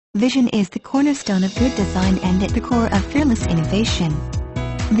Vision is the cornerstone of good design and at the core of fearless innovation.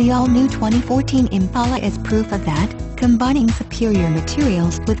 The all-new 2014 Impala is proof of that, combining superior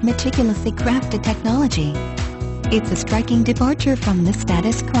materials with meticulously crafted technology. It's a striking departure from the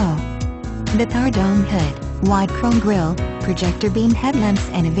status quo. The power dome hood, wide chrome grille, projector beam headlamps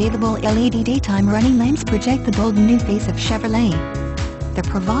and available LED daytime running lamps project the bold new face of Chevrolet. The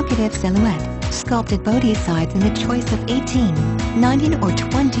provocative silhouette, sculpted body sides and the choice of 18, 19 or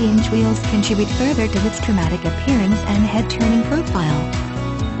 20-inch wheels contribute further to its dramatic appearance and head-turning profile.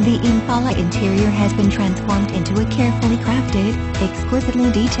 The Impala interior has been transformed into a carefully crafted,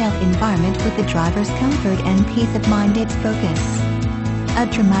 exquisitely detailed environment with the driver's comfort and peace of mind its focus. A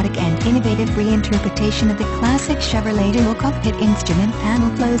dramatic and innovative reinterpretation of the classic Chevrolet dual cockpit instrument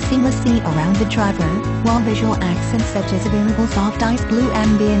panel flows seamlessly around the driver, while visual accents such as available soft ice blue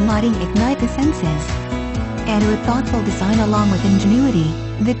ambient lighting ignite the senses. And with thoughtful design along with ingenuity,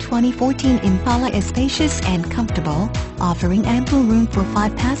 the 2014 Impala is spacious and comfortable, offering ample room for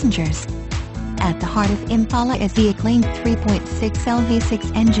 5 passengers. At the heart of Impala is the acclaimed 3.6L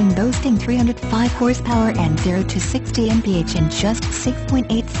V6 engine boasting 305 horsepower and 0 to 60 mph in just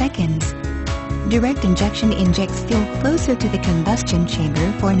 6.8 seconds. Direct injection injects fuel closer to the combustion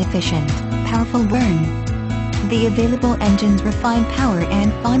chamber for an efficient, powerful burn. The available engine's refined power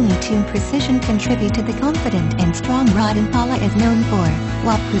and finely tuned precision contribute to the confident and strong ride Impala is known for,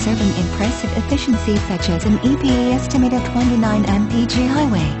 while preserving impressive efficiency such as an EPA estimate of 29 mpg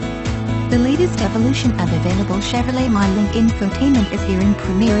highway. The latest evolution of available Chevrolet MyLink infotainment is here and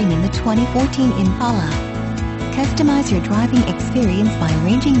premiering in the 2014 Impala. Customize your driving experience by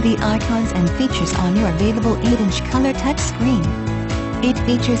arranging the icons and features on your available 8-inch color touchscreen. It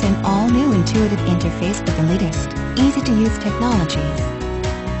features an all-new intuitive interface with the latest, easy-to-use technologies.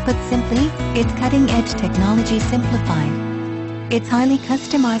 Put simply, it's cutting-edge technology simplified. It's highly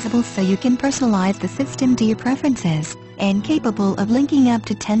customizable so you can personalize the system to your preferences, and capable of linking up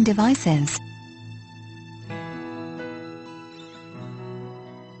to 10 devices.